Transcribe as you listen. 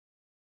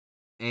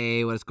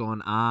Hey, what's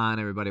going on,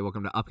 everybody?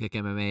 Welcome to Upkick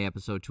MMA,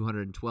 episode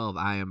 212.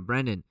 I am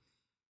Brendan.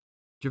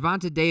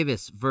 Gervonta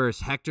Davis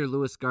versus Hector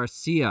Luis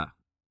Garcia.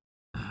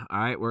 All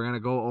right, we're going to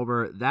go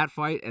over that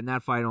fight and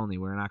that fight only.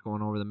 We're not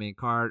going over the main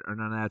card or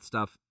none of that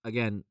stuff.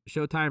 Again,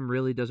 Showtime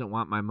really doesn't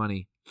want my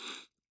money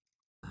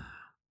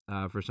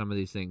for some of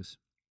these things.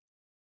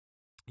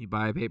 You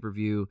buy a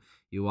pay-per-view,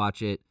 you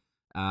watch it,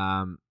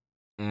 and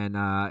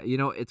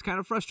it's kind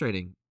of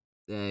frustrating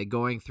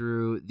going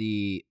through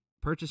the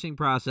purchasing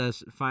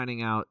process,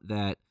 finding out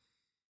that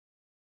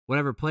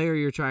whatever player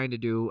you're trying to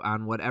do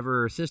on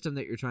whatever system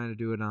that you're trying to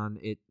do it on,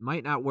 it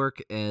might not work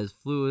as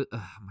fluid.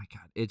 Oh my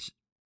God.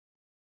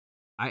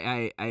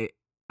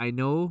 I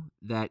know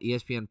that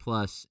ESPN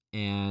Plus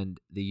and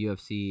the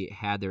UFC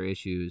had their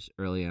issues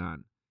early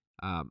on.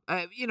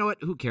 You know what?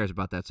 Who cares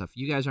about that stuff?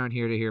 You guys aren't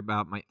here to hear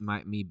about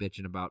me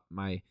bitching about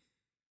my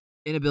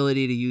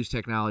inability to use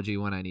technology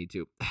when I need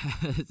to.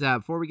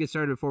 Before we get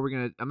started,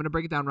 I'm gonna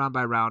break it down round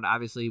by round.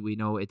 Obviously, we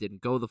know it didn't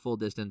go the full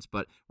distance,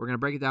 but we're gonna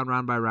break it down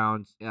round by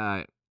round.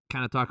 Kind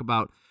of talk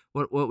about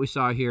what we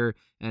saw here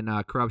and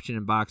corruption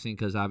in boxing,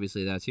 because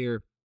obviously that's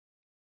here.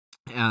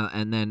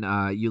 And then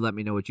you let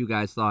me know what you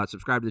guys thought.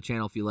 Subscribe to the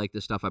channel if you like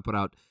this stuff. I put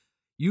out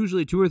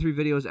usually 2 or 3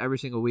 videos every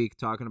single week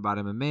talking about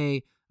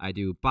MMA. I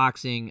do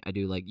boxing. I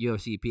do like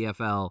UFC,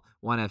 PFL,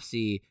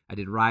 1FC. I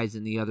did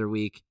Ryzen the other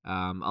week.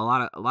 A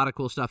lot of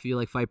cool stuff. If you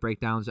like fight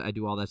breakdowns, I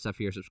do all that stuff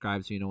here.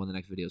 Subscribe so you know when the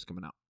next video is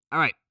coming out. All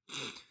right,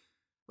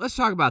 let's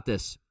talk about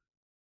this.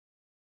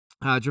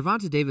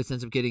 Gervonta Davis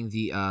ends up getting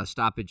the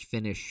stoppage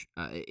finish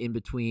in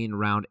between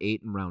round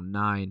 8 and round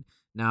 9.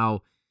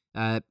 Now,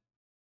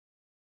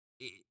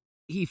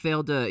 he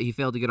failed to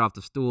get off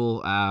the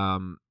stool.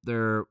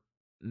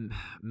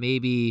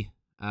 Maybe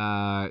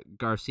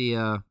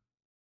Garcia.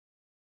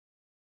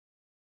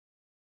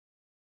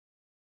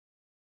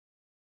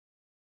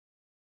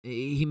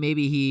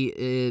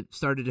 He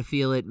started to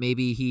feel it.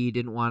 Maybe he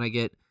didn't want to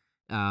get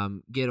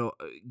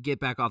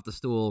back off the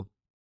stool,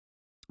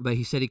 but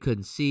he said he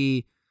couldn't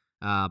see.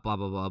 Blah blah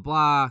blah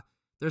blah.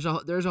 There's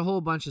a whole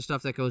bunch of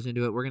stuff that goes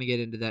into it. We're gonna get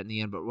into that in the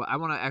end, but I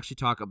want to actually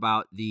talk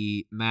about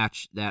the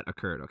match that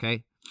occurred.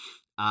 Okay,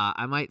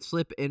 I might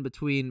slip in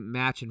between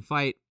match and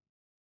fight.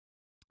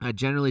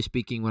 Generally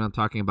speaking, when I'm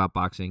talking about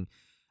boxing,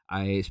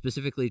 I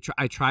specifically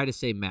try to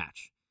say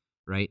match,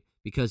 right?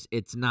 Because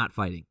it's not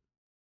fighting.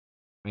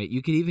 Right?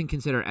 You could even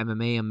consider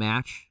MMA a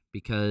match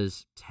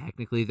because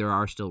technically there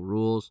are still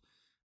rules,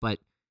 but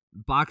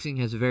boxing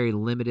has a very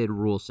limited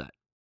rule set,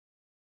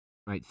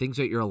 right? Things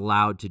that you're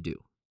allowed to do,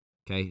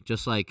 okay?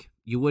 Just like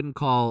you wouldn't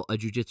call a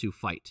jiu-jitsu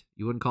fight.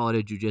 You wouldn't call it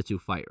a jiu-jitsu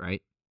fight,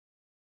 right?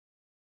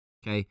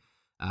 Okay?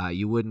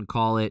 You wouldn't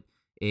call it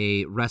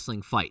a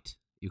wrestling fight.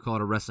 You call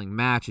it a wrestling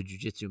match, a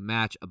jiu-jitsu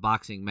match, a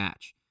boxing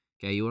match,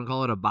 okay? You wouldn't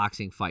call it a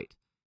boxing fight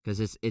because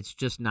it's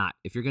just not.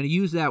 If you're going to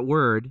use that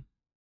word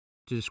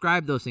to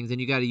describe those things, then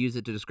you got to use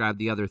it to describe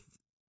the other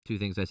 2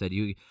 things I said.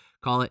 You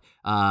call it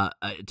a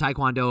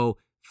taekwondo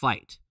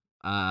fight,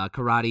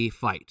 karate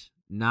fight,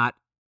 not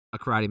a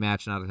karate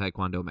match, not a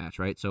taekwondo match,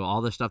 right? So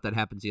all the stuff that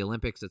happens at the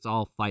Olympics, it's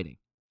all fighting,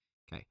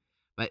 okay?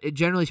 But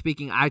generally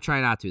speaking, I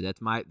try not to. That's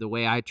the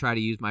way I try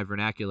to use my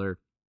vernacular,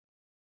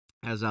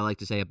 as I like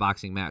to say, a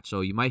boxing match.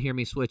 So you might hear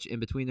me switch in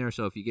between there.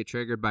 So if you get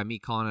triggered by me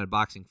calling it a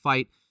boxing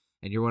fight,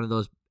 and you're one of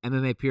those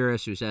MMA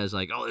purists who says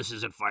like, "Oh, this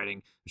isn't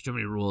fighting. There's too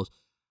many rules,"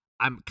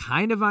 I'm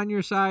kind of on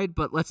your side,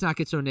 but let's not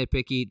get so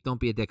nitpicky. Don't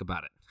be a dick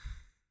about it.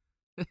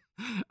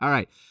 All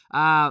right.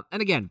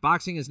 And again,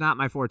 boxing is not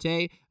my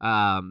forte.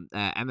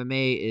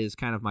 MMA is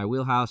kind of my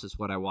wheelhouse. It's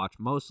what I watch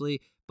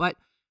mostly. But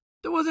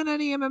there wasn't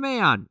any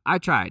MMA on. I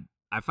tried.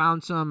 I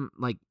found some,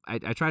 I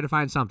tried to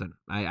find something.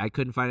 I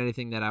couldn't find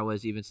anything that I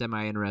was even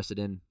semi-interested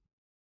in.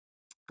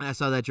 I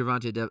saw that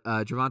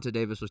Gervonta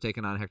Davis was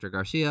taking on Hector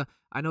Garcia.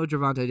 I know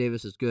Gervonta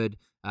Davis is good.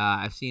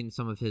 I've seen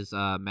some of his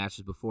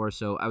matches before,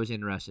 so I was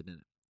interested in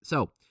it.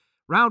 So,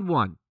 round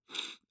 1.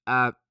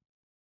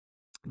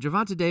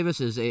 Gervonta Davis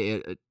is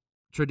a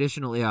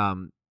traditionally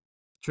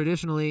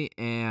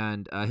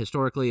and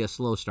historically a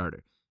slow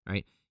starter,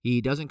 right?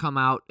 He doesn't come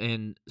out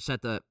and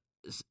set the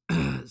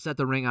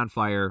ring on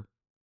fire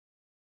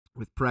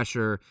with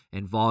pressure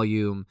and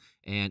volume,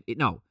 and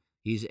no,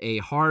 he's a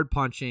hard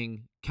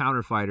punching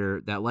counter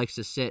fighter that likes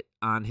to sit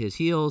on his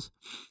heels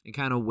and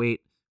kind of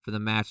wait for the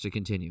match to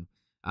continue.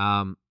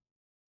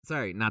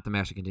 Sorry, not the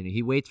match to continue.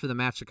 He waits for the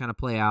match to kind of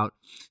play out,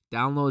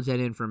 downloads that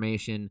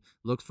information,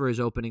 looks for his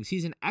openings.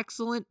 He's an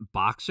excellent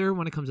boxer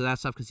when it comes to that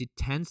stuff because he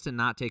tends to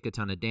not take a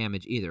ton of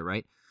damage either,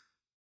 right?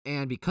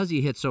 And because he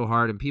hits so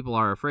hard and people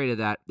are afraid of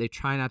that, they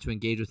try not to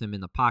engage with him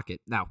in the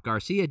pocket. Now,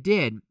 Garcia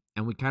did,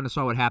 and we kind of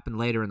saw what happened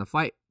later in the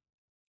fight.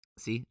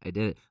 See, I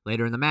did it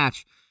later in the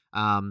match.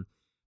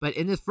 But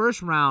in this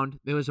first round,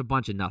 there was a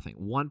bunch of nothing.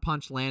 1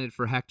 punch landed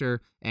for Hector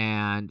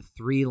and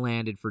 3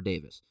 landed for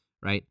Davis,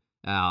 right?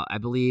 I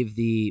believe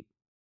the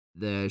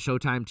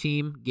Showtime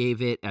team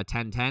gave it a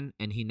 10-10,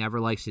 and he never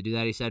likes to do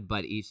that, he said,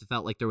 but he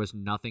felt like there was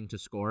nothing to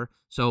score.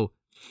 So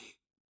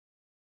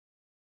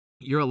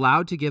you're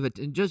allowed to give it,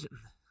 and just,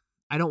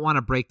 I don't want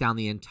to break down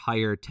the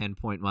entire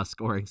 10-point must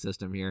scoring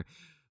system here,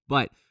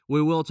 But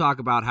we will talk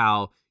about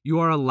how you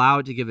are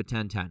allowed to give a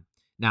 10-10.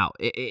 Now,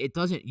 it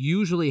doesn't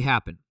usually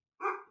happen,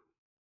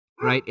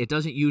 right? It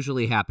doesn't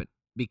usually happen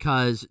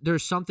because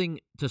there's something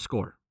to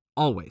score,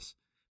 always.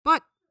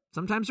 But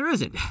sometimes there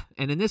isn't.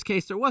 And in this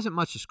case, there wasn't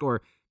much to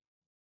score.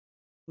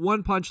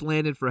 One punch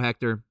landed for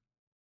Hector,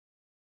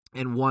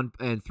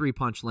 and three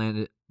punches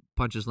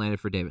landed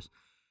for Davis.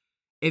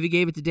 If you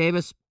gave it to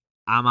Davis,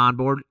 I'm on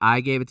board.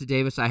 I gave it to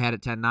Davis. I had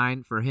it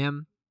 10-9 for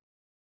him.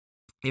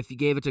 If you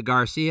gave it to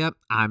Garcia,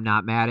 I'm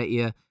not mad at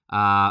you.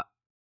 I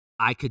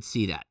could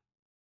see that,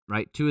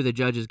 right? Two of the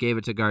judges gave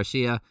it to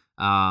Garcia.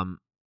 I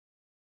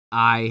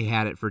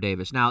had it for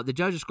Davis. Now, the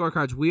judges'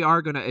 scorecards, we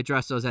are going to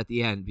address those at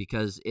the end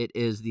because it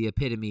is the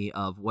epitome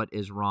of what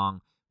is wrong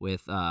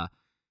with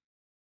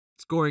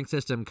scoring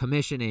system,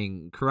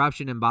 commissioning,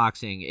 corruption in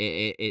boxing.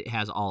 It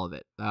has all of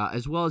it,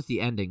 as well as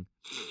the ending.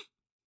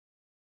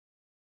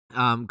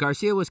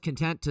 Garcia was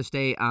content to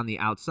stay on the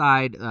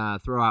outside,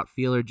 throw out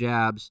feeler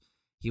jabs.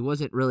 He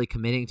wasn't really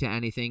committing to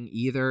anything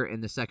either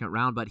in the second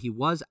round, but he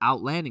was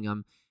outlanding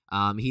him.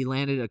 He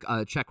landed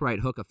a check right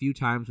hook a few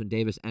times when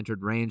Davis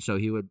entered range, so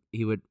he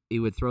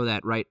would throw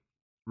that right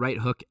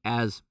hook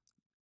as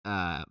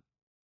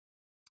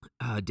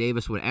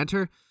Davis would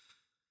enter,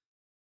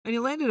 and he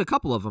landed a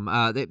couple of them.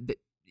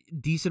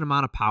 Decent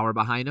amount of power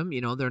behind him.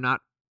 You know, they're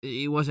not.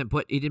 He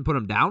didn't put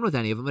him down with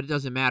any of them, but it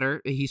doesn't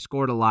matter. He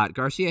scored a lot.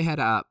 Garcia had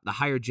the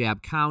higher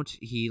jab count.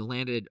 He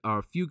landed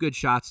a few good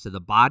shots to the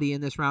body in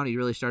this round. He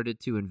really started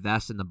to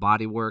invest in the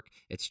body work.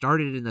 It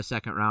started in the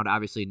second round.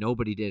 Obviously,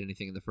 nobody did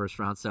anything in the first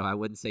round, so I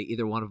wouldn't say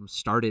either one of them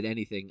started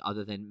anything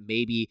other than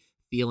maybe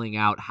feeling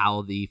out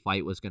how the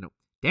fight was going to,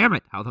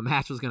 how the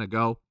match was going to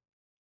go.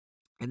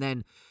 And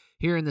then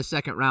here in the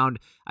second round,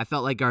 I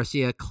felt like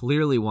Garcia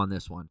clearly won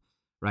this one.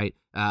 Right?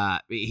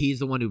 He's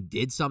the one who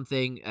did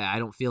something. I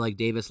don't feel like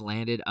Davis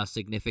landed a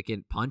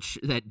significant punch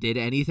that did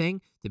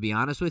anything, to be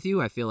honest with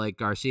you. I feel like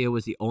Garcia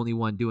was the only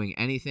one doing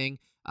anything.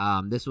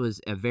 This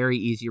was a very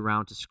easy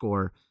round to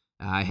score.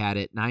 I had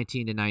it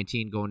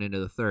 19-19 going into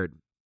the third.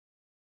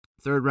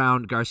 Third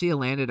round, Garcia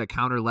landed a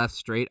counter left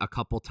straight a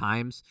couple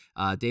times.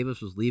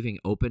 Davis was leaving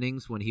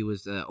openings when he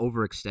was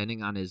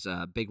overextending on his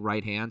big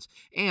right hands.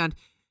 And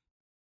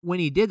when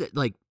he did it,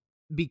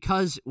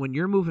 because when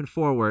you're moving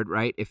forward,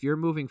 right, if you're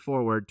moving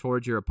forward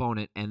towards your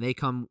opponent and they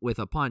come with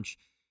a punch,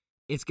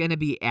 it's going to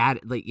be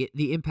added,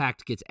 the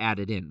impact gets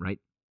added in, right?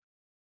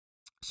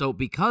 So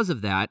because of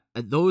that,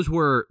 those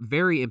were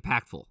very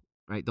impactful,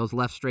 right? Those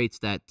left straights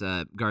that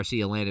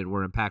Garcia landed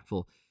were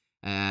impactful.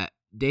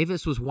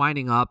 Davis was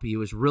winding up. He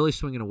was really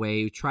swinging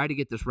away. He tried to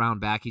get this round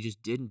back. He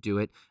just didn't do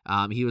it.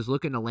 He was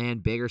looking to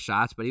land bigger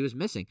shots, but he was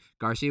missing.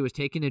 Garcia was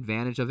taking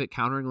advantage of it,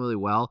 countering really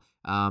well.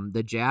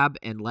 The jab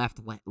and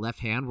left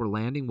hand were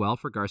landing well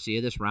for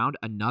Garcia this round.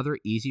 Another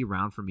easy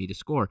round for me to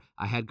score.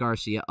 I had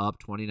Garcia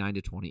up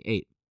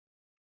 29-28.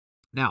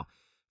 Now,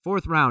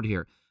 fourth round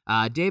here.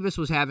 Davis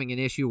was having an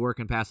issue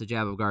working past the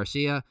jab of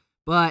Garcia,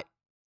 but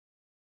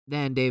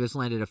then Davis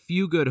landed a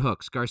few good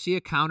hooks. Garcia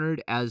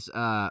countered as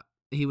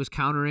he was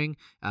countering,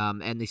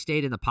 and they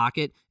stayed in the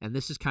pocket. And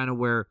this is kind of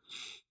where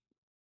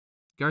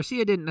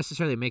Garcia didn't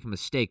necessarily make a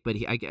mistake, but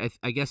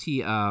I guess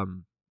he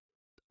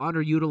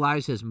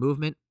underutilized his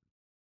movement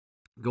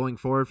going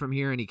forward from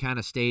here, and he kind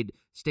of stayed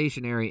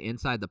stationary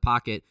inside the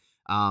pocket.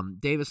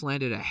 Davis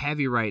landed a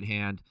heavy right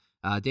hand.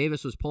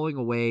 Davis was pulling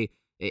away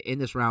in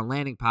this round,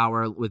 landing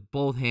power with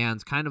both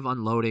hands, kind of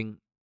unloading.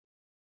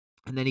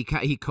 And then he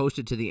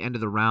coasted to the end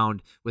of the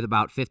round with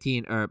about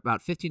 15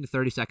 to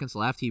 30 seconds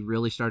left. He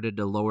really started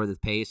to lower the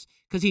pace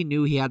because he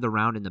knew he had the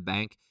round in the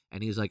bank,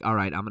 and he was like, "All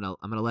right, I'm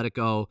gonna let it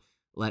go,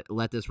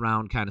 let this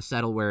round kind of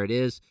settle where it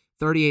is."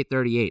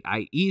 38-38.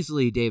 I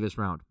easily Davis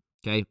round.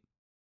 Okay.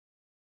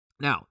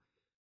 Now,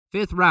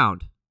 fifth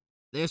round.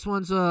 This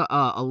one's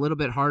a little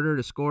bit harder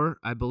to score,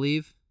 I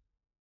believe.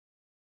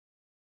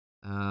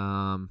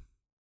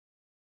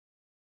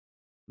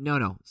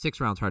 No.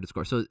 6 rounds hard to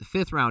score. So the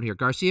fifth round here,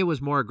 Garcia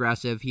was more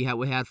aggressive. He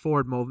had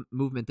forward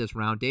movement this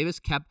round. Davis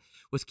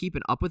was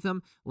keeping up with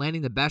him,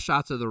 landing the best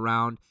shots of the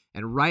round.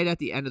 And right at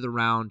the end of the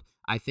round,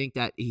 I think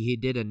that he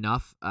did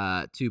enough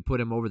to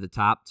put him over the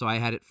top. So I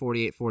had it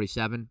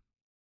 48-47.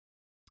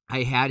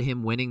 I had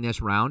him winning this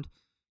round.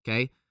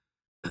 Okay.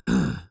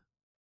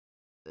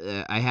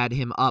 I had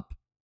him up,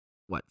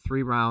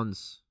 3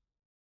 rounds?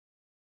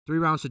 3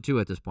 rounds to 2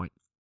 at this point.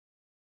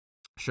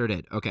 Sure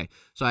did. Okay.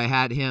 So I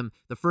had him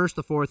the first,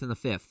 the fourth, and the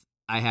fifth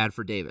I had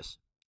for Davis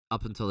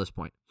up until this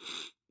point.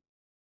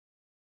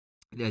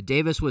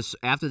 Davis was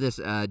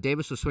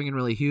swinging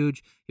really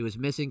huge. He was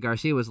missing.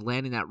 Garcia was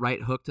landing that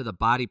right hook to the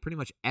body pretty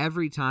much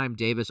every time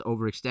Davis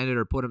overextended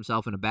or put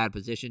himself in a bad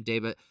position.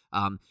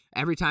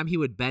 Every time he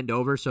would bend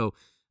over. So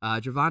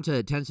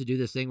Gervonta tends to do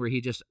this thing where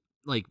he just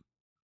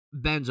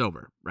bends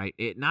over, right?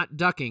 Not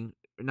ducking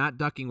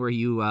where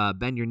you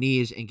bend your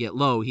knees and get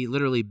low. He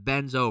literally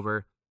bends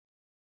over,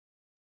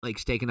 like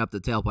staking up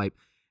the tailpipe.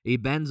 He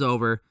bends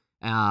over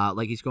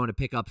like he's going to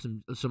pick up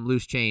some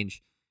loose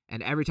change.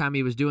 And every time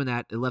he was doing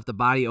that, it left the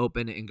body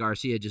open, and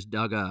Garcia just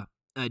dug a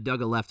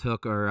left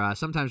hook or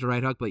sometimes a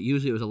right hook, but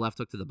usually it was a left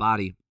hook to the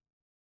body.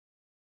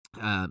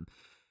 Um,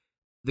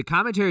 the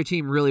commentary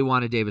team really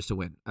wanted Davis to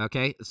win.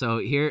 Okay, so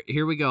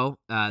here we go.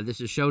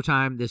 This is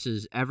Showtime. This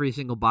is every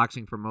single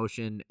boxing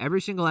promotion,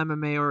 every single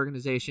MMA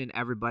organization,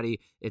 everybody.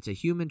 It's a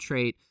human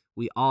trait.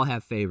 We all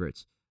have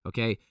favorites.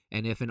 Okay,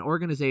 and if an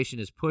organization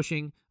is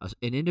pushing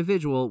an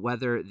individual,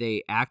 whether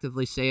they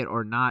actively say it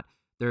or not,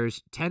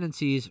 there's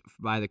tendencies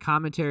by the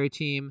commentary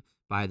team,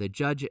 by the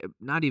judge,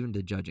 not even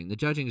the judging. The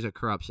judging is a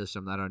corrupt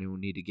system that I don't even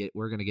need to get.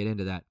 We're going to get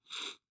into that.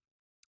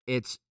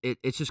 It's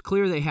just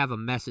clear they have a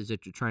message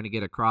that you're trying to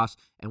get across.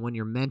 And when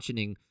you're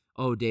mentioning,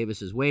 oh,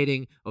 Davis is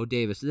waiting, oh,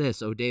 Davis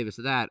this, oh, Davis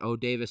that, oh,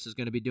 Davis is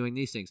going to be doing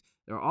these things,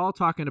 they're all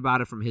talking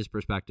about it from his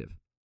perspective.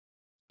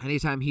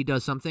 Anytime he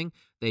does something,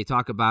 they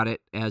talk about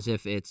it as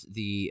if it's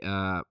the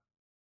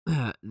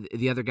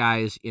other guy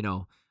is,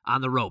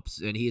 on the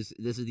ropes, and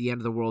this is the end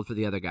of the world for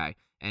the other guy.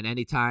 And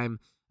anytime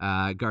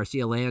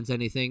Garcia lands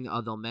anything,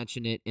 they'll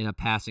mention it in a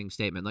passing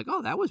statement, like,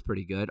 oh, that was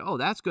pretty good. Oh,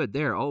 that's good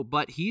there. Oh,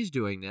 but he's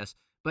doing this.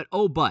 But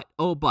but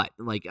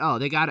like, oh,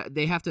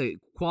 they have to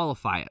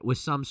qualify it with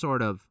some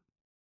sort of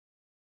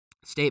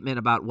statement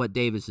about what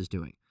Davis is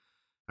doing.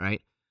 All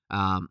right.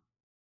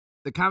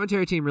 The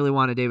commentary team really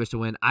wanted Davis to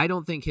win. I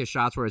don't think his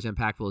shots were as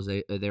impactful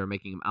as they were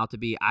making him out to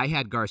be. I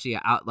had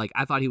Garcia out, like,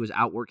 I thought he was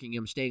outworking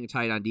him, staying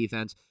tight on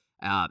defense.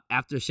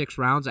 After 6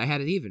 rounds, I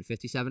had it even,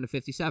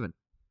 57-57.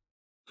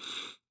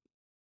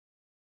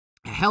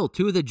 Hell,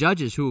 2 of the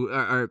judges who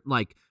are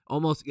like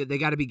almost, they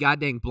got to be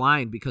goddamn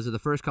blind because of the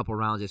first couple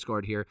rounds they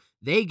scored here.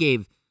 They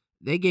gave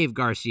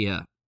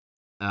Garcia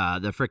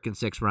the freaking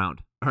 6th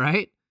round. All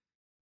right.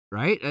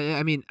 Right?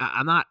 I mean,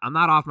 I'm not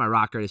off my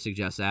rocker to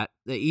suggest that.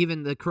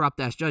 Even the corrupt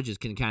ass judges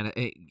can kind of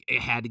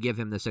had to give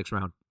him the 6th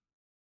round.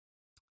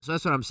 So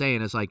that's what I'm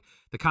saying. It's like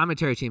the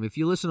commentary team, if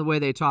you listen to the way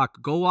they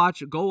talk, go watch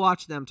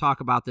them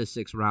talk about this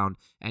 6th round,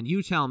 and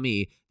you tell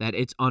me that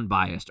it's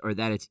unbiased or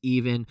that it's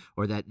even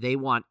or that they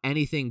want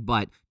anything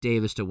but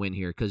Davis to win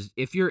here. Because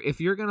if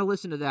you're gonna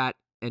listen to that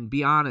and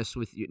be honest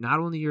with you, not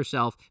only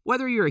yourself,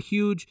 whether you're a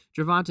huge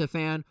Gervonta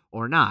fan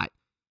or not,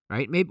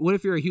 right? Maybe what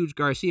if you're a huge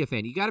Garcia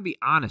fan? You got to be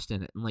honest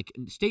in it and like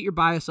state your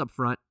bias up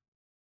front,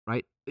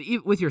 right?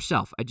 With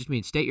yourself. I just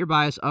mean state your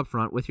bias up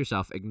front with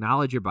yourself.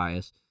 Acknowledge your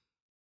bias.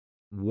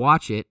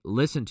 Watch it,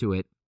 listen to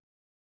it.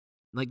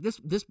 Like this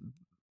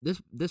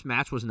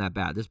match wasn't that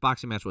bad. This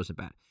boxing match wasn't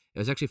bad. It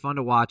was actually fun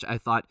to watch. I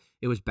thought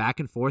it was back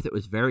and forth. It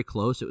was very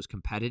close. It was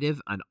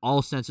competitive on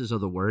all senses of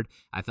the word.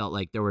 I felt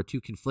like there were 2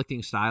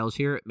 conflicting styles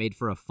here. It made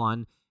for a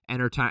fun,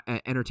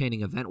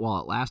 entertaining event while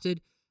it lasted.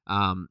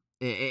 And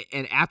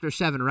after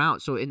 7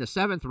 rounds, so in the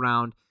 7th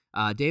round,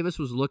 Davis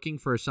was looking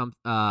for some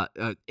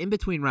in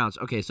between rounds.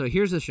 Okay, so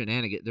here's the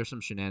shenanigans. There's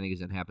some shenanigans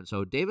that happened.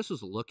 So Davis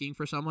was looking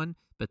for someone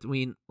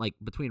between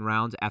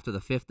rounds after the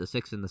 5th, the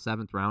 6th, and the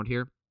 7th round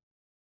here.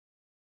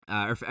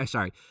 4th,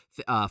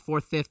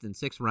 5th, and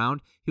 6th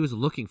round. He was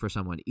looking for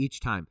someone each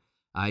time.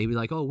 He'd be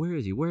like, "Oh, where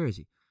is he? Where is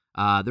he?"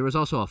 There was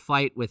also a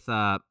fight with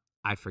I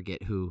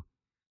forget who.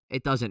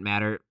 It doesn't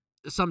matter.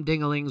 Some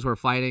dinglings were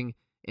fighting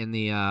in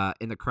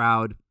the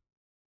crowd.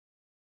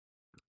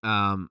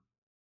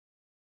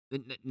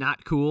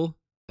 Not cool.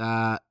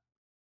 That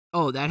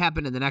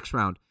happened in the next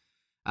round.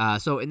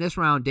 So in this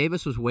round,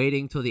 Davis was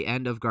waiting till the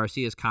end of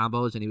Garcia's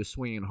combos, and he was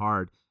swinging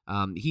hard.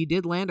 He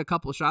did land a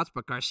couple of shots,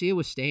 but Garcia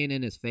was staying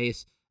in his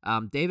face.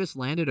 Davis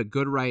landed a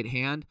good right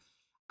hand.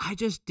 I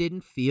just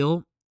didn't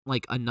feel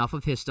like enough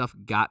of his stuff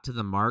got to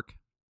the mark.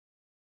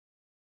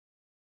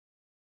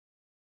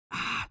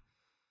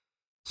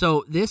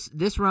 So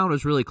this round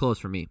was really close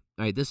for me.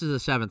 All right, this is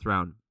the 7th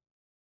round.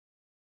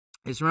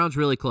 This round's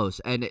really close,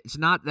 and it's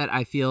not that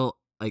I feel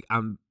like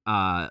I'm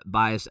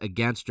biased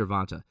against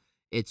Gervonta.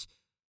 It's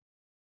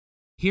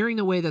hearing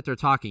the way that they're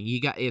talking. You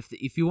got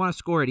if you want to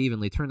score it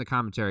evenly, turn the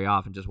commentary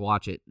off and just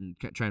watch it and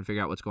try and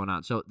figure out what's going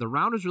on. So the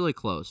round was really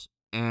close,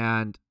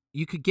 and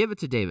you could give it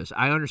to Davis.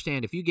 I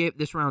understand if you gave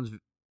this round's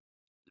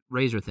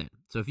razor thin.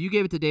 So if you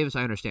gave it to Davis,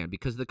 I understand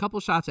because the couple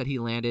shots that he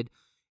landed,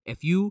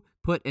 if you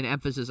put an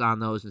emphasis on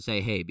those and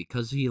say, hey,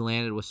 because he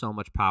landed with so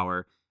much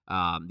power,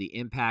 the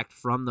impact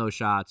from those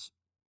shots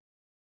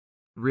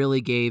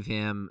really gave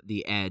him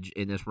the edge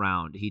in this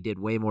round. He did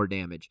way more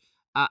damage.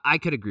 I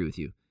could agree with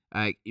you.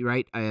 You're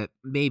right.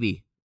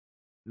 Maybe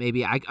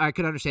I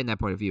could understand that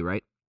point of view,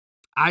 right?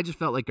 I just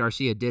felt like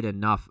Garcia did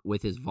enough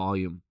with his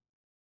volume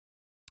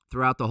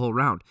throughout the whole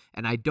round,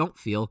 and I don't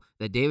feel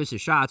that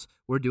Davis's shots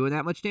were doing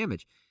that much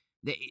damage.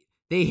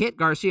 They hit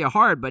Garcia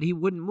hard, but he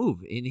wouldn't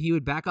move, and he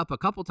would back up a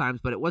couple times,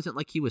 but it wasn't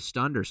like he was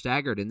stunned or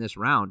staggered in this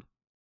round.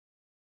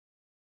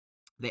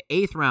 The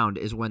 8th round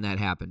is when that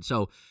happened.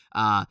 So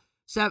I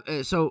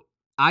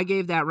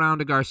gave that round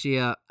to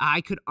Garcia.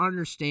 I could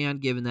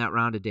understand giving that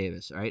round to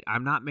Davis. All right,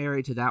 I'm not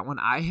married to that one.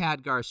 I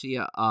had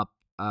Garcia up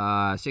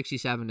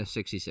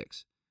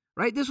 67-66.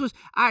 Right,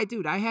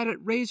 I had it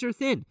razor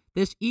thin.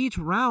 Each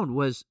round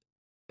was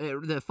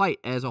the fight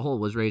as a whole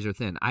was razor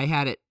thin. I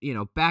had it,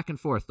 back and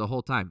forth the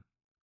whole time.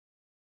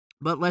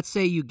 But let's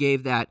say you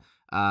gave that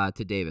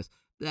to Davis.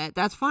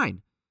 That's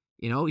fine.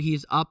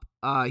 He's up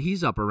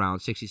around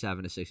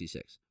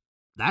 67-66.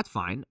 That's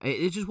fine.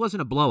 It just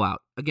wasn't a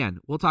blowout. Again,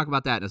 we'll talk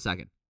about that in a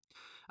second.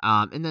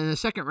 And then the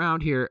second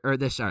round here, or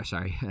this,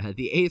 sorry,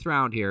 the eighth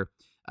round here,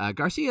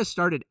 Garcia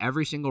started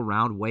every single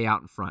round way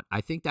out in front.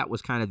 I think that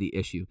was kind of the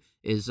issue,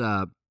 is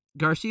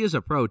Garcia's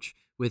approach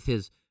with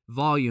his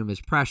volume,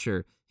 his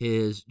pressure,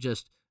 his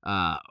just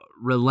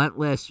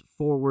relentless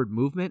forward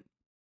movement.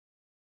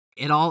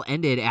 It all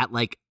ended at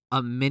like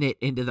a minute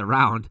into the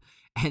round,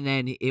 and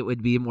then it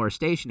would be more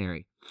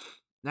stationary.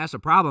 That's the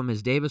problem,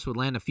 is Davis would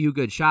land a few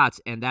good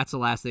shots, and that's the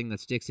last thing that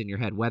sticks in your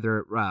head,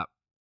 whether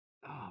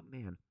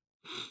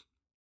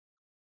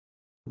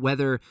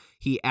whether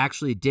he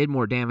actually did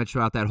more damage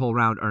throughout that whole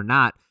round or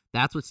not.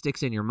 That's what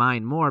sticks in your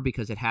mind more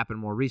because it happened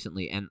more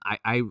recently, and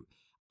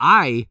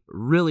I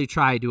really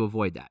tried to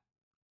avoid that,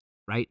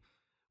 right?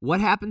 What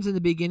happens in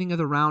the beginning of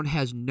the round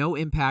has no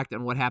impact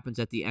on what happens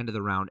at the end of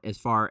the round as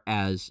far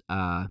as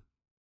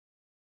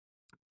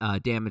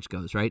damage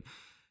goes, right?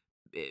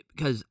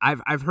 Because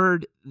I've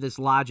heard this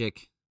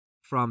logic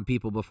from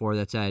people before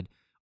that said,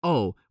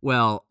 oh,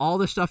 well, all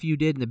the stuff you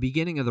did in the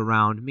beginning of the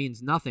round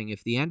means nothing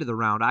if the end of the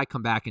round I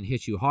come back and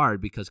hit you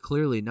hard because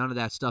clearly none of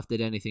that stuff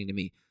did anything to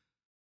me.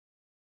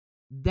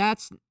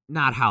 That's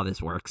not how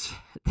this works.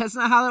 That's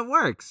not how that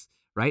works,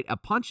 right? A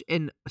punch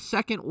in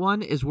second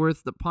one is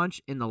worth the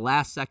punch in the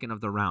last second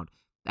of the round.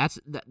 That's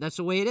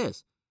the way it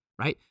is,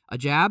 right? A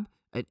jab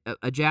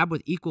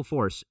with equal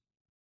force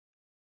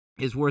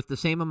is worth the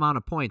same amount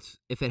of points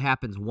if it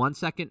happens 1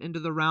 second into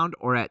the round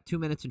or at 2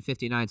 minutes and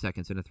 59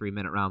 seconds in a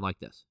 3-minute round like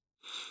this.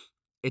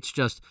 It's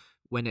just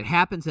when it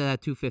happens at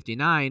that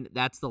 2:59,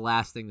 that's the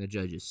last thing the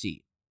judges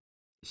see.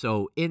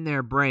 So in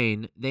their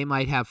brain, they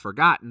might have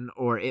forgotten,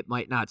 or it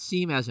might not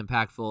seem as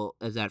impactful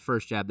as that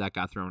first jab that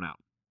got thrown out.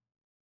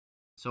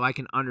 So I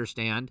can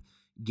understand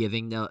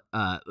giving the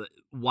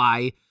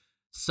why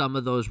some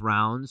of those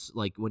rounds,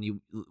 like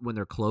when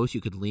they're close,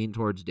 you could lean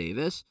towards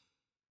Davis,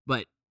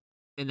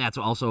 and that's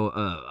also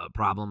a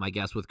problem, I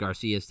guess, with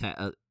Garcia's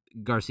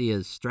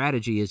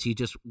strategy is he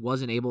just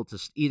wasn't able to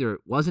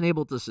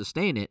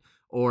sustain it,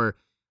 or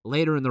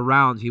later in the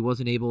rounds he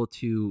wasn't able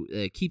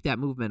to keep that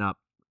movement up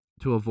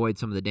to avoid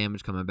some of the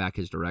damage coming back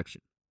his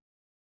direction.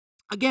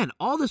 Again,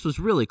 all this was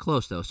really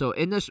close though. So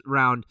in this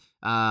round,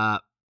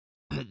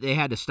 they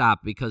had to stop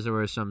because there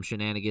were some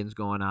shenanigans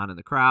going on in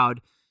the crowd.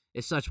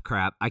 It's such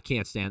crap. I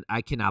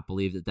cannot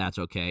believe that that's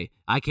okay.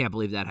 I can't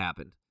believe that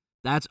happened.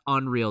 That's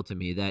unreal to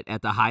me that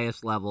at the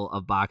highest level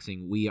of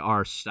boxing, we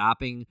are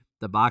stopping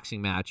the boxing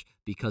match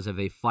because of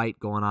a fight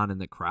going on in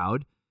the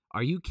crowd.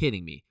 Are you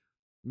kidding me?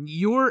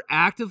 You're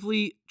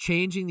actively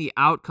changing the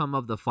outcome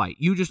of the fight.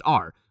 You just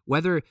are.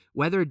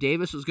 Whether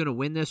Davis was going to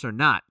win this or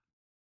not,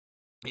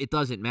 it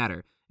doesn't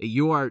matter.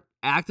 You are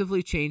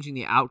actively changing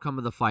the outcome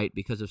of the fight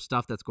because of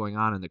stuff that's going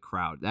on in the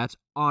crowd. That's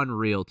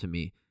unreal to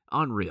me.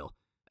 Unreal.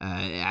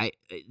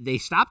 They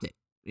stopped it.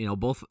 You know,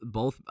 both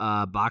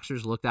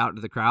boxers looked out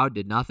into the crowd,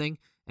 did nothing,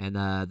 and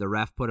the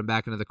ref put them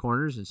back into the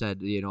corners and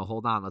said,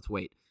 hold on, let's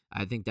wait.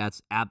 I think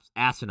that's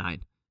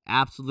asinine.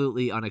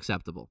 Absolutely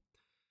unacceptable.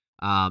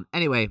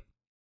 Anyway,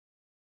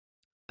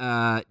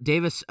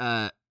 Davis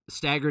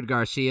staggered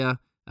Garcia.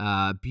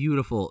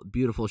 Beautiful,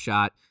 beautiful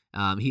shot.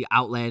 He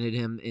outlanded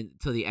him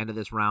to the end of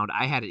this round.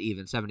 I had it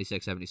even,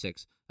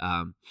 76-76.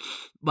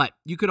 But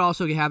you could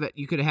also have it.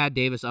 You could have had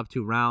Davis up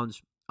 2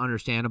 rounds.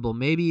 Understandable.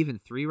 Maybe even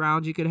 3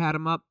 rounds you could have had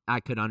him up.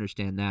 I could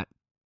understand that.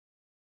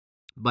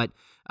 But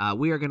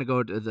we are going to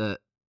go to the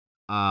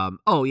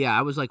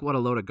I was like, what a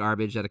load of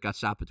garbage that it got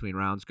stopped between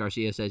rounds.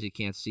 Garcia says he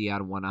can't see out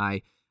of one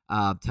eye.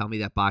 Tell me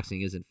that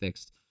boxing isn't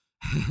fixed.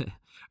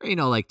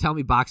 Or, tell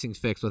me boxing's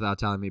fixed without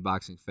telling me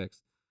boxing's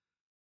fixed.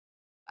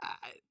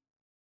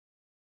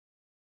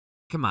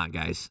 Come on,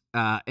 guys.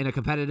 In a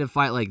competitive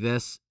fight like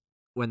this,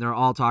 when they're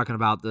all talking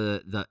about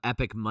the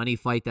epic money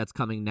fight that's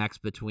coming next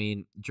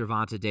between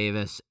Gervonta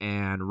Davis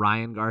and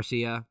Ryan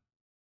Garcia,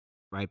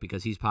 right?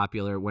 Because he's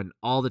popular. When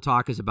all the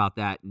talk is about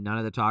that, none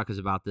of the talk is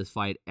about this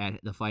fight at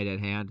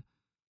hand.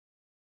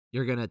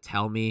 You're gonna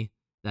tell me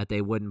that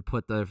they wouldn't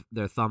put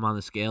their thumb on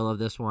the scale of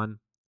this one,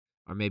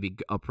 or maybe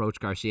approach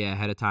Garcia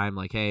ahead of time,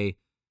 like, hey,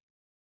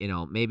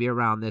 maybe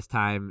around this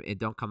time it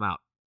don't come out.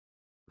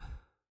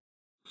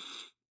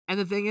 And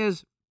the thing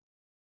is,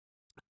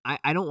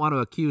 I don't want to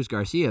accuse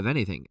Garcia of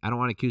anything. I don't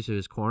want to accuse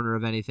his corner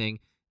of anything.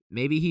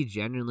 Maybe he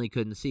genuinely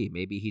couldn't see.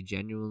 Maybe he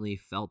genuinely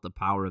felt the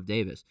power of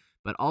Davis.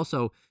 But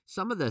also,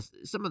 some of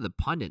the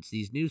pundits,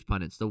 these news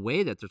pundits, the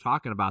way that they're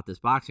talking about this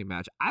boxing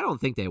match, I don't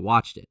think they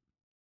watched it.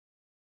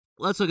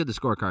 Let's look at the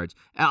scorecards.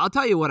 I'll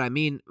tell you what I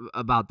mean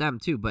about them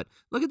too, but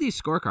look at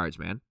these scorecards,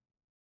 man.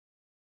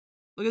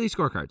 Look at these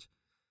scorecards.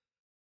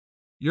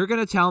 You're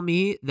going to tell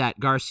me that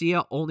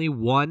Garcia only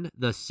won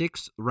the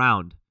 6th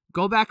round.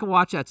 Go back and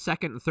watch that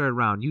 2nd and 3rd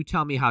round. You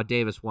tell me how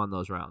Davis won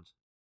those rounds.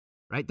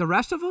 Right? The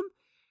rest of them,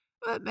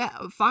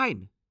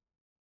 fine.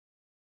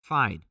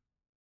 Fine.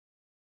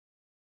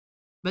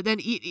 But then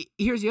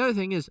here's the other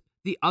thing is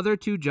the other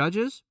 2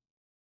 judges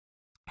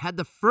had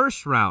the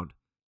 1st round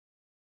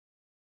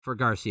for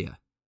Garcia,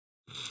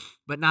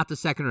 but not the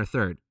 2nd or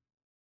 3rd.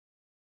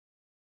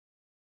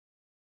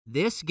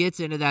 This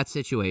gets into that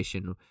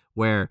situation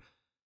where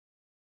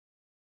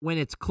when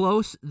it's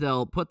close,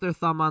 they'll put their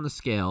thumb on the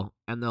scale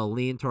and they'll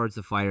lean towards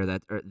the fighter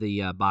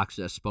the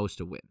boxer that's supposed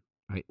to win,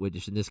 right?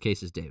 Which in this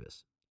case is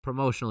Davis.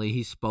 Promotionally,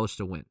 he's supposed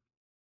to win.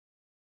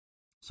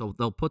 So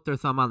they'll put their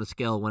thumb on the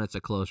scale when it's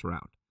a close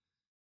round.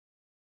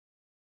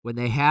 When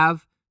they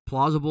have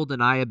plausible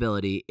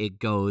deniability, it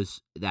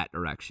goes that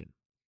direction.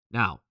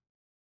 Now,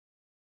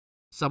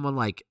 someone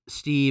like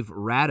Steve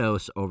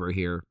Rados over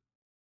here,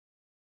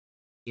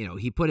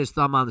 he put his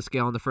thumb on the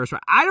scale in the first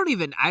round. I don't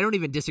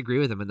even disagree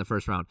with him in the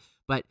first round,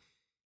 but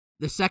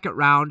the second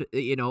round,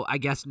 I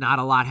guess not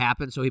a lot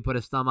happened, so he put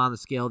his thumb on the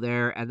scale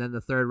there, and then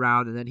the third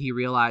round, and then he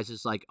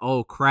realizes like,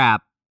 oh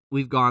crap,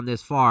 we've gone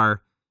this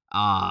far.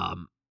 I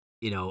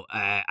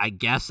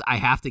guess I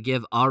have to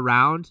give a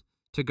round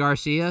to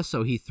Garcia,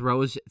 so he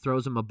throws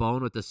him a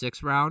bone with the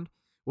sixth round.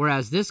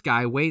 Whereas this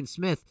guy, Wayne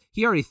Smith,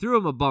 he already threw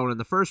him a bone in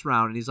the first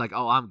round, and he's like,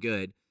 oh, I'm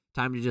good.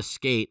 Time to just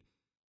skate.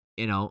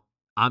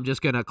 I'm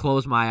just going to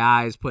close my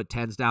eyes, put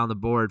 10s down the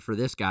board for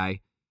this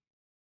guy.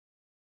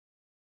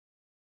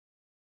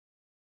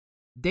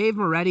 Dave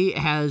Moretti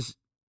has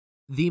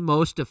the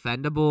most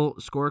defendable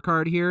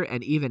scorecard here,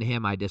 and even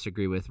him I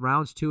disagree with.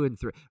 Rounds 2 and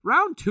 3.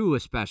 Round 2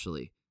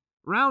 especially.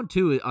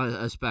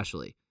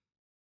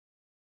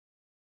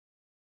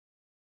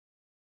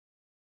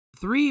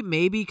 3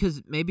 maybe,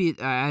 because maybe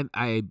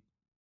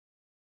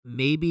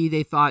maybe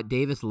they thought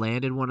Davis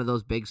landed one of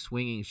those big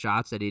swinging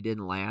shots that he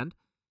didn't land.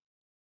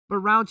 But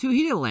round 2,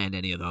 he didn't land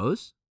any of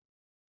those.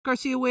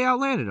 Garcia way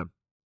outlanded him.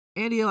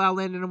 And he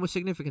outlanded him with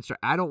significant strike.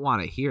 I don't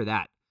want to hear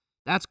that.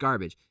 That's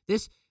garbage.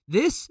 This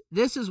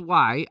is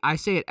why I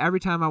say it every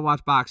time I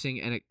watch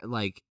boxing, and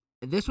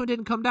this one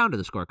didn't come down to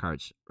the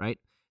scorecards, right?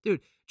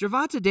 Dude,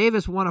 Gervonta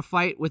Davis won a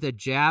fight with a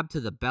jab to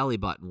the belly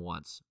button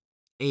once.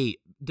 A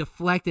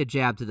deflected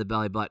jab to the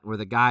belly button where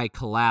the guy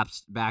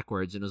collapsed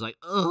backwards and was like,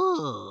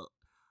 ugh.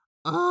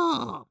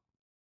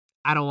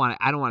 I don't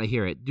want to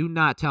hear it. Do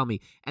not tell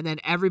me. And then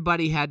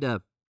everybody had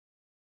to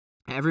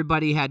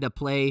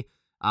play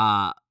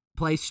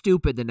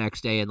stupid the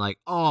next day and write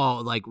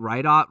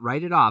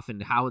it off,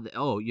 and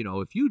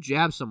if you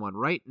jab someone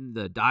right in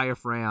the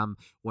diaphragm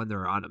when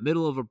they're on the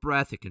middle of a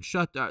breath, it can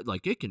shut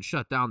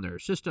down their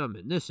system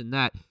and this and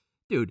that.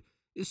 Dude,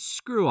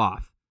 screw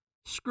off.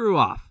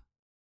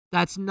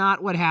 That's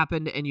not what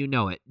happened, and you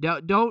know it.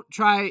 Don't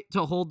try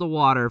to hold the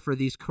water for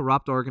these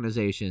corrupt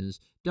organizations.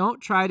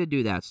 Don't try to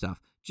do that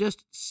stuff.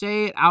 Just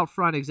say it out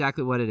front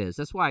exactly what it is.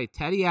 That's why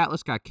Teddy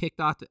Atlas got kicked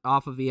off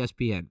of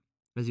ESPN,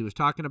 because he was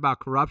talking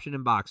about corruption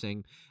in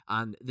boxing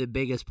on the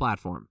biggest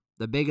platform,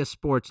 the biggest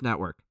sports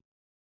network,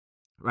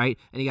 right?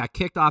 And he got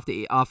kicked off of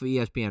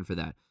ESPN for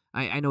that.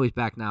 I know he's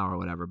back now or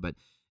whatever, but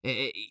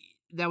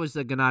that was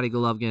the Gennady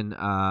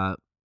Golovkin,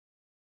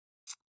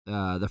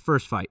 the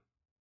first fight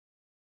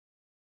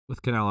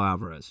with Canelo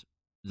Alvarez.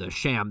 The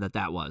sham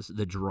that was,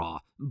 the draw.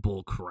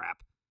 Bull crap.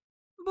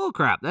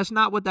 That's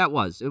not what that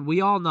was. We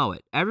all know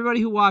it.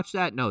 Everybody who watched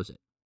that knows it.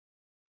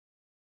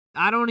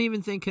 I don't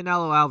even think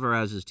Canelo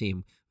Alvarez's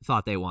team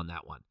thought they won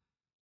that one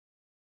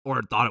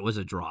or thought it was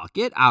a draw.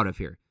 Get out of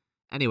here.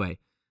 Anyway,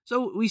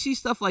 so we see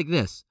stuff like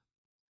this,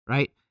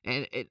 right?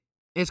 And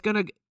it's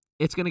gonna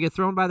get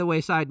thrown by the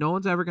wayside. No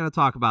one's ever gonna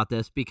talk about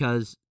this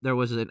because there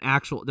was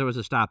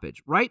a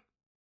stoppage, right?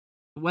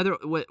 Whether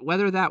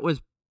that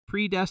was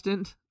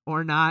predestined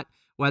or not,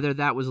 whether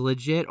that was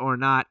legit or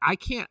not, I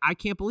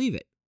can't believe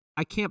it.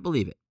 I can't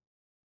believe it.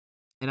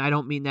 And I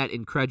don't mean that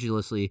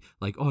incredulously,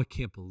 like, oh, I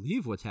can't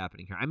believe what's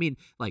happening here. I mean,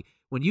 like,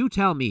 when you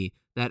tell me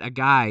that a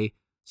guy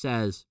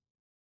says,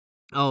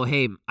 oh,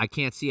 hey, I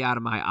can't see out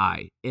of my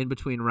eye in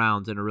between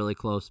rounds in a really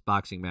close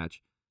boxing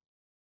match,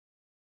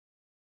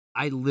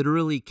 I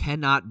literally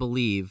cannot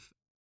believe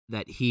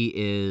that he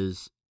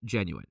is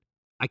genuine.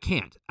 I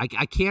can't. I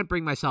can't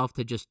bring myself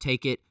to just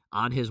take it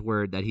on his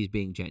word that he's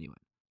being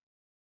genuine.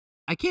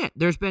 I can't.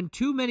 There's been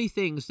too many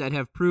things that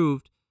have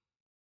proved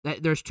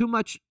that there's too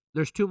much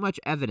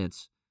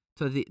evidence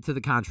to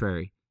the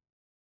contrary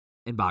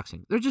in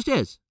boxing. There just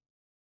is.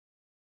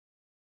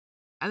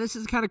 And this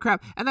is kind of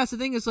crap. And that's the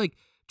thing, is like,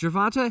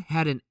 Gervonta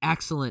had an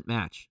excellent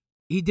match.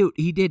 He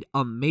did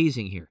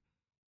amazing here,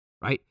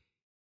 right?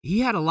 He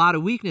had a lot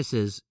of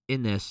weaknesses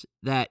in this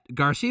that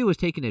Garcia was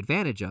taking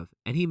advantage of,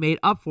 and he made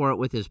up for it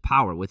with his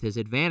power, with his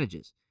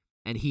advantages.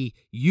 And he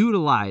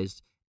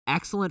utilized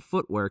excellent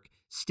footwork,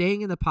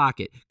 staying in the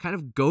pocket, kind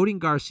of goading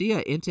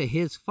Garcia into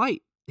his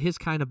fight, his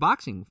kind of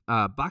boxing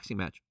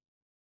match.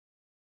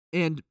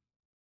 And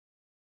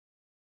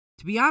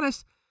to be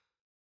honest,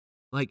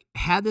 like,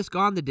 had this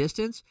gone the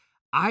distance,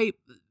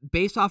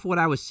 based off what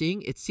I was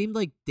seeing, it seemed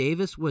like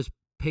Davis was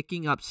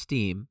picking up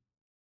steam,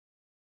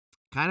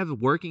 kind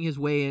of working his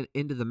way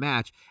into the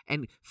match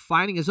and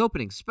finding his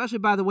openings, especially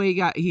by the way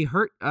he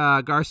hurt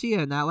Garcia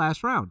in that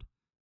last round.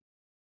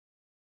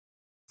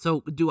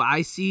 So do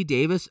I see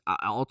Davis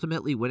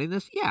ultimately winning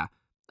this? Yeah.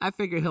 I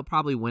figure he'll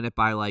probably win it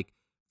by like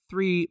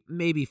 3,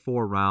 maybe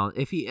 4 rounds.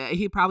 If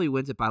he probably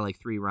wins it by like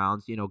 3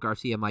 rounds.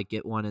 Garcia might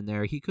get one in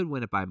there. He could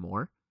win it by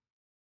more.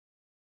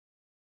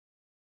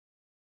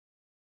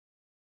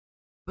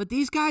 But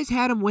these guys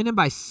had him winning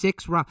by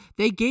 6 rounds.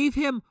 They gave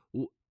him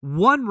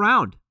 1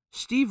 round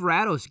Steve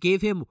Rados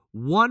gave him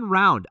 1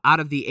 round out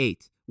of the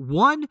 8.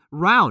 1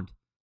 round.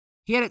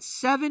 He had it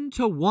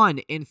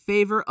 7-1 in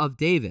favor of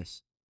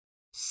Davis.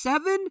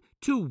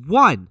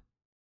 7-1.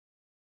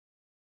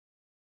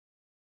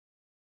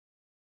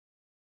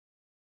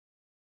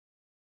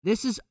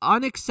 This is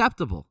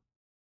unacceptable.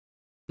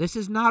 This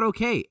is not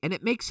okay. And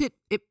it makes it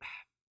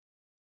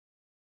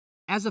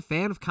as a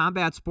fan of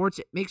combat sports,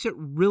 it makes it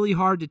really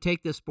hard to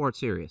take this sport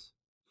serious.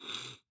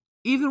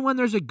 Even when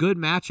there's a good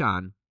match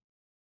on.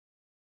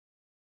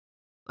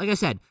 Like I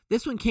said,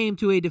 this one came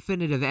to a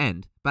definitive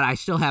end, but I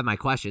still have my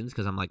questions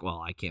because I'm like, well,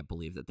 I can't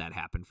believe that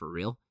happened for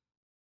real.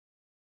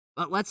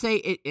 But let's say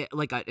it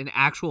like an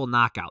actual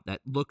knockout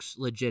that looks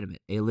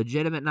legitimate. A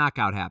legitimate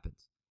knockout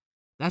happens.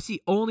 That's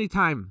the only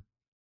time.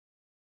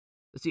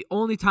 That's the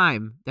only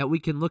time that we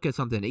can look at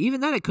something.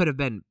 Even then, it could have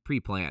been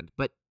pre-planned.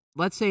 But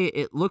let's say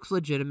it looks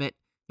legitimate.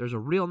 There's a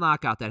real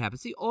knockout that happens.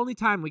 It's the only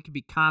time we can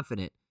be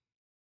confident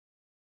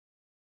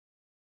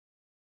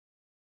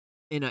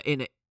in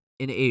an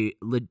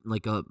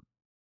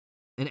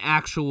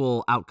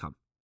actual outcome.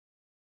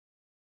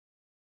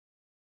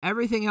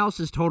 Everything else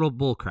is total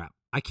bullcrap.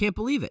 I can't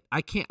believe it.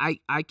 I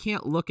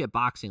can't look at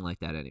boxing like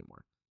that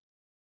anymore.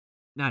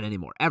 Not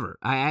anymore, ever.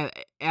 I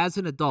as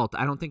an adult,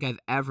 I don't think I've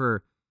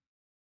ever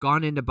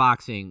gone into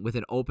boxing with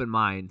an open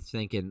mind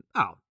thinking,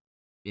 oh,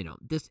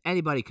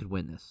 anybody could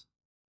win this.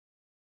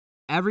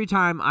 Every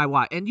time I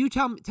watch, and you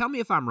tell me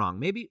if I'm wrong.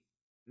 Maybe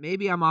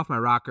I'm off my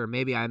rocker.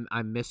 Maybe I'm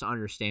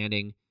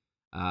misunderstanding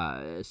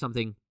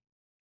something.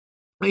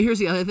 But here's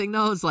the other thing,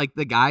 though. It's like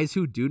the guys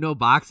who do know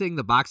boxing,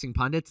 the boxing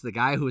pundits, the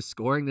guy who was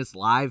scoring this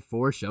live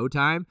for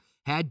Showtime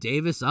had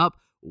Davis up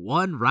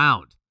 1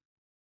 round.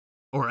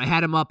 Or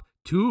had him up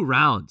 2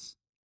 rounds.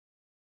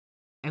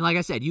 And like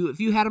I said, if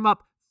you had him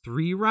up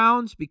 3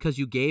 rounds because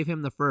you gave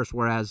him the first,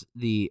 whereas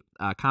the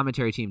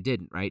commentary team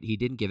didn't, right? He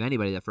didn't give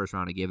anybody that first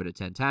round. He gave it a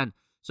 10-10.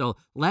 So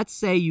let's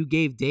say you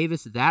gave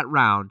Davis that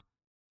round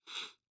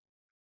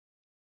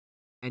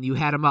and you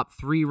had him up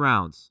 3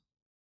 rounds.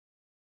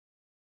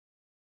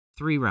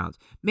 3 rounds.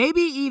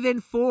 Maybe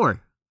even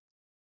 4.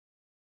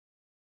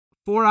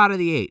 4 out of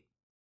the 8.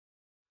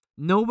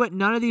 No, but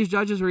none of these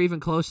judges were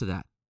even close to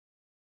that.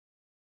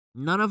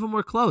 None of them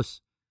were close.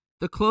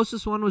 The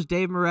closest one was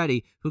Dave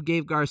Moretti, who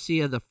gave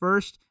Garcia the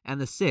 1st and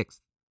the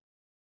 6th.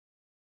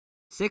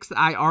 6th,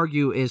 I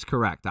argue, is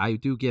correct. I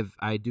do give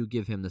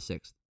him the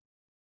 6th.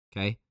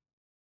 Okay?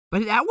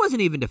 But that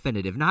wasn't even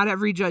definitive. Not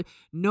every judge.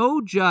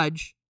 No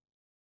judge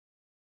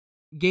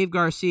gave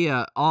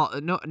Garcia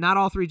not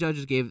all 3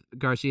 judges gave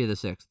Garcia the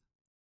 6th.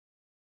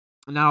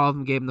 Not all of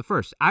them gave him the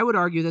 1st. I would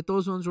argue that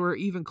those ones were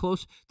even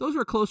close. Those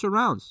were closer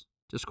rounds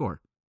to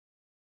score.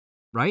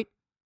 Right?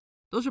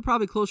 Those are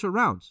probably closer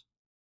rounds.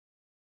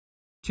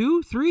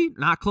 2, 3,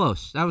 not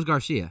close. That was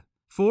Garcia.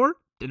 4,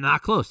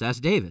 not close. That's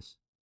Davis.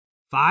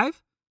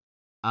 5,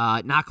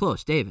 not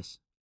close. Davis.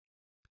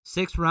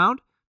 6th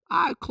round,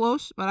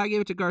 close, but I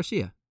gave it to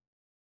Garcia.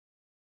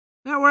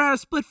 Now we're at a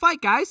split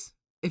fight, guys.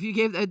 If you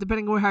gave,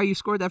 depending on how you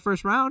scored that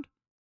first round,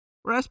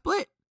 we're at a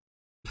split.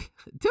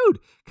 Dude,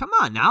 come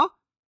on now.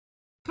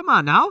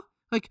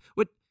 Like,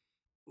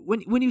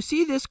 when you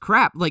see this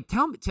crap, like,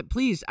 tell me,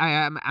 please.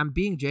 I'm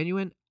being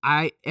genuine.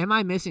 Am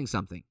I missing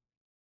something?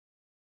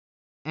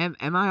 Am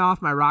I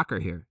off my rocker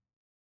here?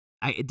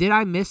 Did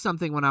I miss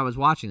something when I was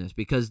watching this?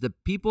 Because the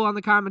people on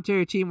the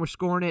commentary team were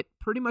scoring it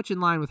pretty much in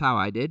line with how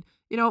I did.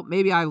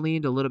 Maybe I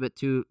leaned a little bit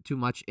too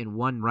much in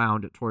 1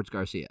 round towards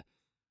Garcia.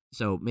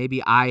 So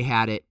maybe I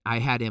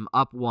had him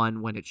up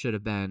 1 when it should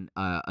have been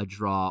a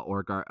draw,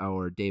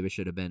 or Davis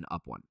should have been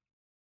up 1.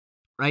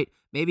 Right?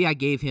 Maybe I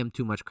gave him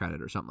too much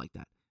credit or something like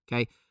that.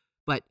 Okay?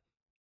 But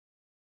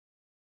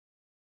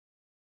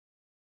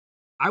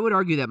I would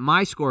argue that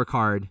my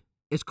scorecard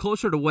is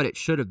closer to what it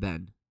should have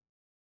been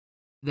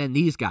than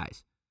these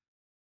guys,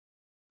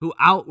 who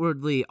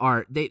outwardly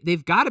are,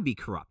 they've got to be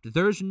corrupt.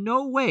 There's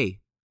no way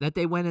that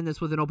they went in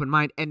this with an open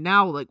mind. And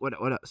now, like, what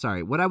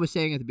I was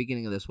saying at the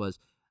beginning of this was,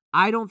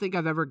 I don't think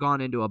I've ever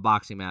gone into a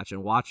boxing match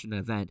and watched an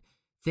event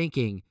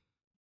thinking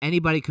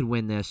anybody could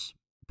win this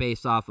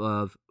based off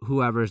of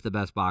whoever's the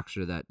best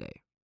boxer that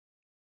day.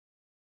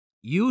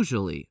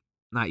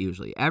 Not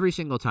usually, every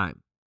single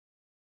time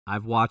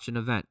I've watched an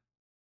event,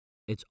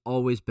 it's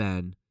always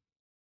been,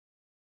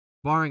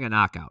 barring a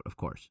knockout, of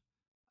course.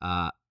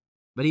 But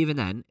even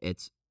then,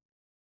 it's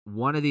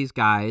one of these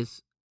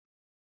guys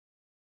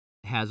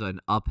has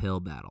an uphill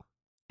battle.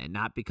 And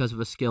not because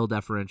of a skill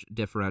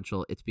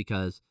differential, it's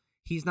because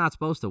he's not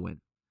supposed to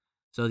win.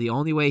 So the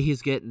only way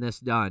he's getting this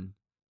done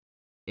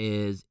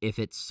is if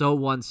it's so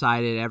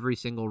one-sided every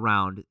single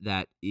round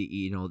that,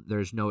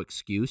 there's no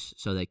excuse,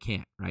 so they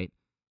can't, right?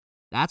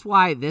 That's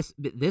why this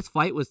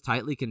fight was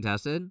tightly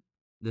contested.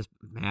 This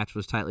match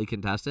was tightly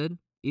contested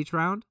each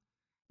round.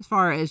 As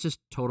far as just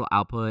total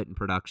output and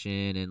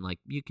production, and like,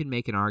 you can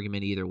make an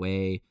argument either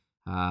way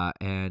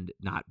and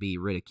not be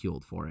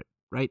ridiculed for it,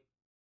 right?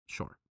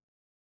 Sure.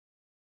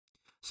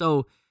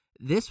 So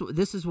this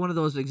is one of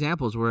those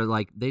examples where,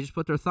 like, they just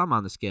put their thumb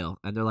on the scale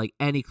and they're like,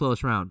 any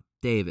close round,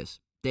 Davis.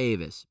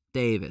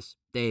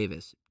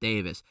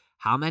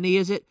 How many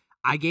is it?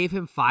 I gave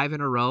him 5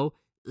 in a row.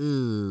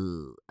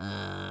 Ooh,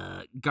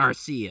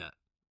 Garcia.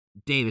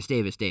 Davis.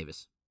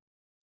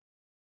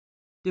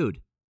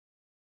 Dude,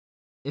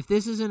 if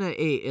this isn't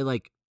a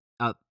like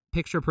a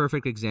picture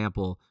perfect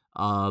example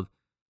of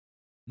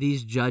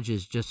these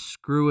judges just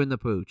screwing the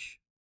pooch,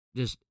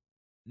 just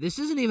this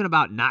isn't even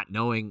about not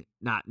knowing,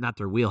 not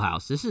their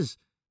wheelhouse. This is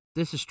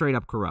straight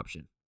up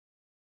corruption,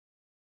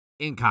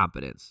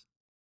 incompetence.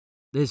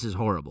 This is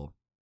horrible.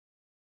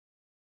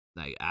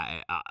 Like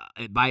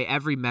by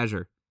every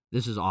measure,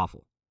 this is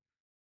awful.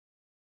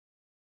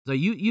 So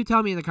you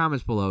tell me in the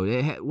comments below.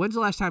 When's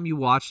the last time you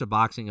watched a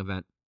boxing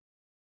event?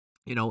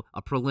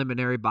 A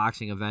preliminary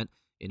boxing event.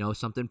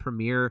 Something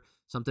premier,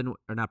 something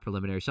or not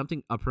preliminary,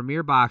 something a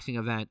premier boxing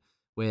event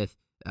with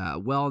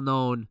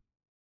well-known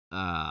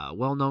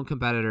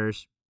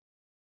competitors,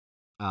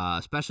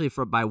 especially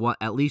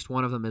at least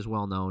one of them is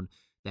well known.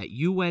 That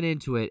you went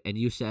into it and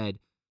you said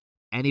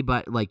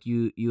anybody like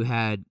you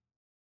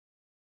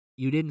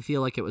didn't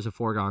feel like it was a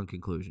foregone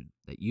conclusion.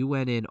 That you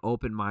went in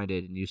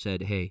open-minded and you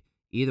said, hey,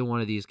 either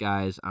one of these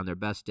guys on their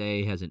best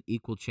day has an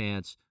equal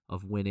chance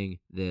of winning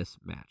this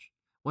match.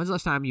 When's the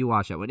last time you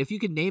watched that one? If you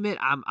can name it,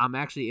 I'm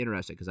actually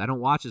interested because I don't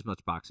watch as much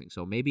boxing.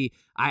 So maybe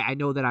I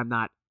know that I'm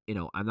not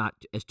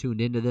as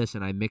tuned into this,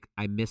 and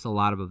I miss a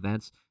lot of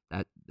events.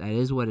 That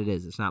is what it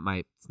is. It's not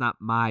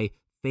my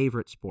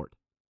favorite sport.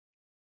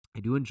 I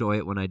do enjoy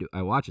it when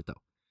I watch it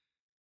though.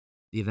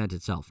 The event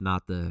itself,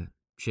 not the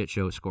shit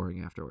show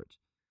scoring afterwards.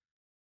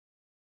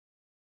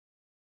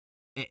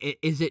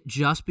 Is it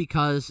just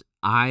because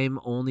I'm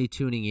only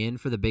tuning in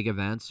for the big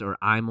events, or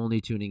I'm only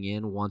tuning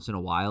in once in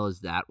a while? Is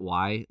that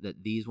why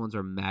that these ones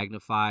are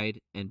magnified,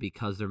 and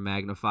because they're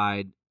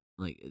magnified,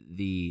 like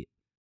the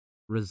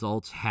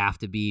results have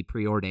to be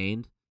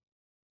preordained?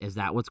 Is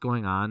that what's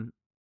going on?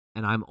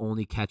 And I'm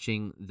only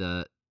catching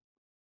the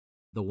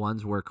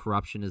ones where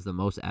corruption is the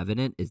most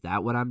evident? Is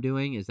that what I'm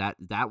doing? Is that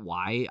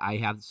why I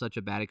have such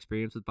a bad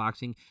experience with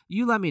boxing?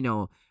 You let me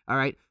know. All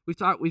right. We've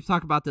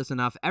talked about this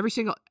enough. I'm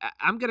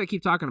going to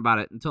keep talking about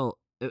it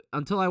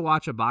until I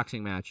watch a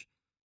boxing match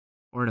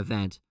or an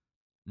event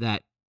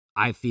that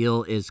I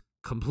feel is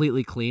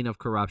completely clean of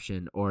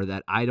corruption, or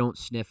that I don't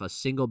sniff a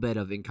single bit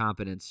of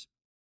incompetence.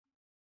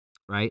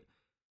 Right?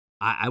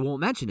 I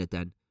won't mention it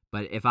then.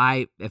 But if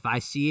I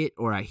see it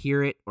or I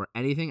hear it or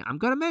anything, I'm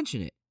going to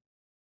mention it.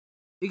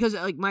 Because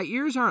like my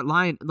ears aren't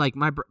lying, like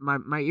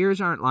my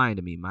ears aren't lying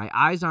to me. My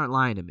eyes aren't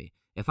lying to me.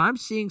 If I'm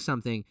seeing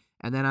something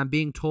and then I'm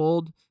being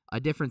told a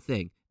different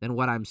thing than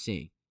what I'm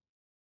seeing,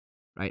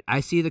 right? I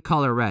see the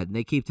color red and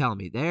they keep telling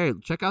me, there,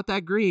 check out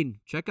that green.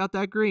 Check out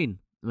that green.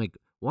 I'm like,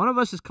 one of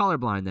us is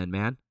colorblind then,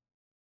 man.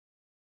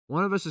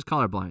 One of us is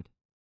colorblind.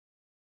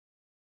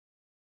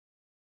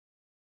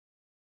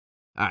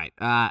 All right.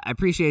 I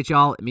appreciate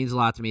y'all. It means a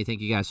lot to me. Thank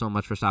you guys so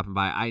much for stopping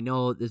by. I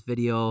know this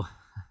video...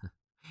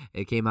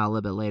 It came out a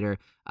little bit later.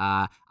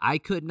 I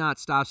could not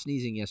stop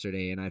sneezing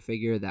yesterday, and I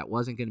figured that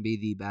wasn't going to be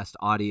the best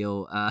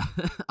audio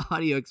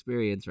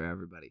experience for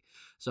everybody.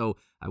 So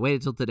I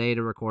waited till today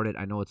to record it.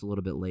 I know it's a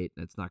little bit late,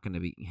 and it's not going to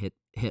be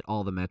hit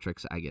all the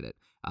metrics. I get it.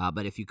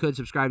 But if you could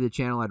subscribe to the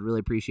channel, I'd really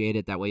appreciate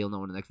it. That way you'll know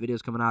when the next video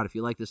is coming out. If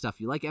you like this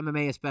stuff, you like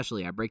MMA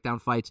especially, I break down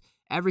fights,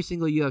 every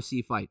single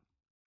UFC fight.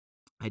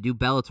 I do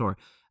Bellator.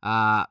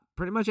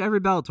 Pretty much every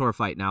Bellator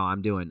fight now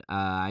I'm doing.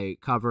 I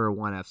cover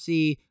ONE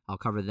FC. I'll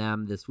cover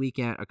them this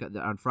weekend.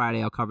 On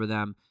Friday, I'll cover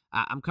them.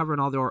 I'm covering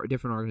all the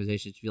different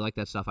organizations. If you like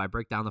that stuff, I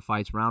break down the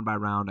fights round by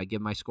round. I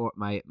give my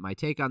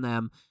take on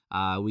them.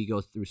 We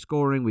go through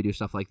scoring. We do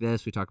stuff like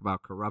this. We talk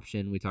about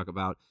corruption. We talk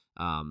about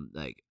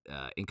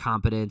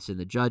incompetence in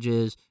the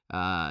judges,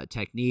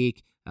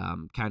 technique,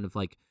 kind of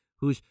like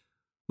who's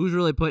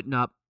really putting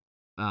up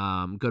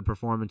good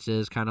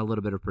performances, kind of a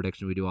little bit of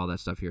prediction. We do all that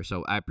stuff here.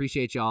 So I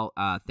appreciate y'all.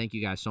 Thank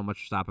you guys so much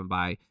for stopping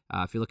by.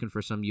 If you're looking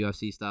for some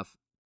UFC stuff,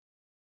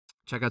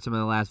 check out some of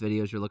the last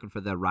videos. You're looking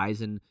for the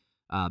Ryzen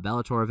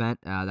Bellator event.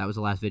 That was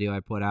the last video I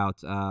put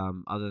out.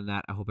 Other than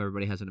that, I hope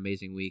everybody has an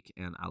amazing week,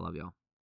 and I love y'all.